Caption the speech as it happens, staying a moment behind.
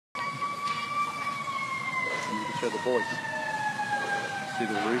show the boys. See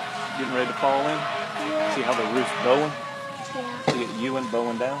the roof getting ready to fall in? Yeah. See how the roof's bowing? Yeah. See it Ewan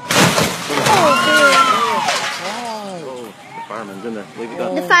bowing down? Oh, the fireman's in there. Leave it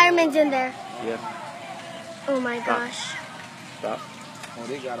up. the fireman's in there. Yeah. Oh my gosh. Stop.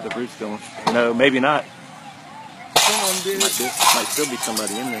 The roof's going. No, maybe not. Might still be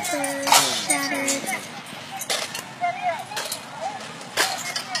somebody in there. Shattered.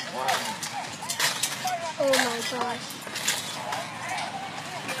 Oh my gosh.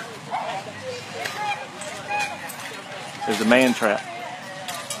 There's a man trap.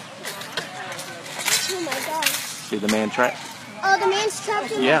 Oh my gosh. See the man trap? Oh, the man's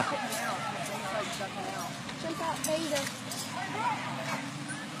trapped in Yeah. there. Jump out. There you go.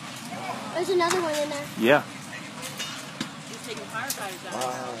 There's another one in there. Yeah. He's taking firefighters out.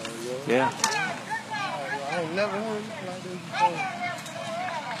 Wow, Yeah. I ain't never heard like this before.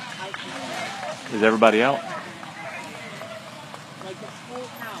 Is everybody out? Like the whole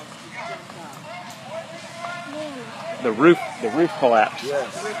house just jumped out. The roof collapsed.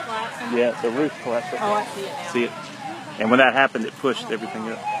 Yes. The roof collapsed? Yeah, the roof collapsed. Oh, I see it now. See it? And when that happened, it pushed everything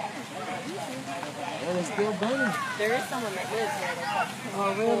up. And it's still burning. There is someone that lives there that's like,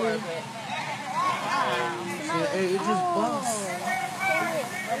 Oh, really? It just bust.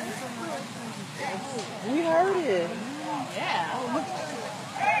 We heard it. yeah. It looks like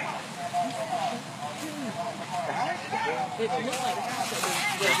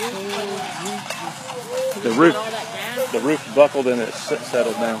The roof buckled and it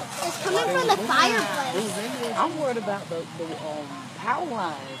settled down. It's coming from the fireplace. I'm worried about the power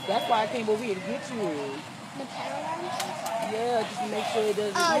lines. That's why I came over here to get you. The power lines? Yeah, just to make sure it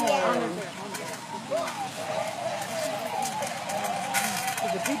doesn't Oh, yeah.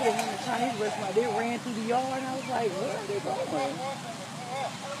 Because the people that went to the Chinese restaurant, they ran through the yard, and I was like, where are they going?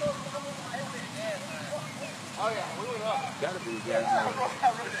 Gotta be gas.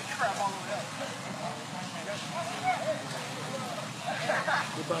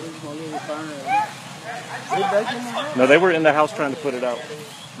 They probably just gonna leave it burning. They back in the house? No, they were in the house trying to put it out.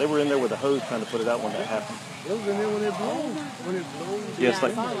 They were in there with a hose trying to put it out when that happened. It was in there when it blew. When it blew. Yeah, it's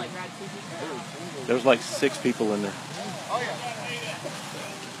like, I saw like right two people. there was like 6 people in there.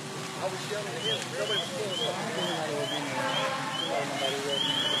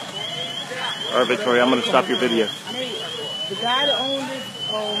 All right, Victoria, I'm going to stop your video. The guy that owned this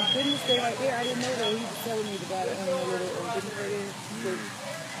business day right there, I didn't know that. He was telling me the guy that owned the little business right there. He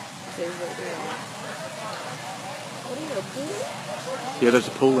said right there. What are you, a pool? Yeah, there's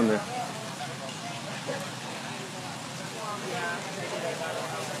a pool in there.